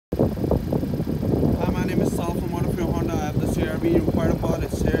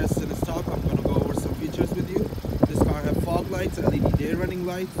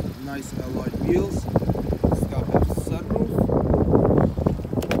lights, nice alloy wheels. It's got a sunroof.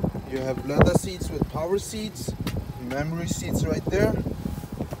 You have leather seats with power seats, memory seats right there.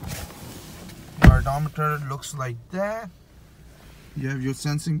 Your odometer looks like that. You have your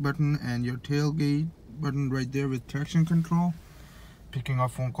sensing button and your tailgate button right there with traction control. Picking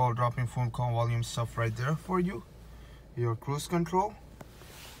up phone call, dropping phone call, volume stuff right there for you. Your cruise control.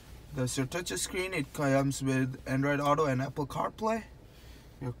 That's your touch screen. It comes with Android Auto and Apple CarPlay.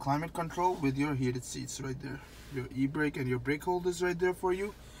 Your climate control with your heated seats right there. Your e-brake and your brake holders right there for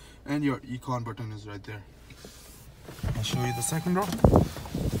you. And your econ button is right there. I'll show you the second row.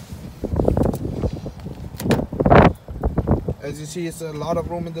 As you see, it's a lot of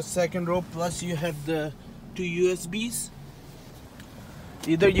room in the second row. Plus you have the two USBs.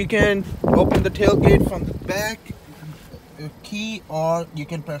 Either you can open the tailgate from the back, key, or you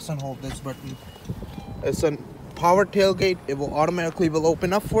can press and hold this button. It's a power tailgate. It will automatically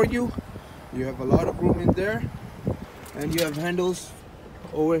open up for you. You have a lot of room in there, and you have handles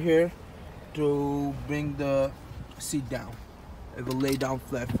over here to bring the seat down. It will lay down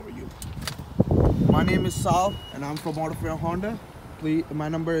flat for you. My name is Sal and I'm from AutoFair Honda. Please, my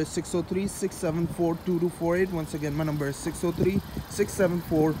number is 603-674-2248. Once again, my number is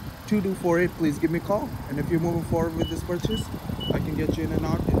 603-674-2248. Please give me a call, and if you're moving forward with this purchase, I can get you in and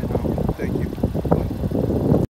out in an hour. Thank you.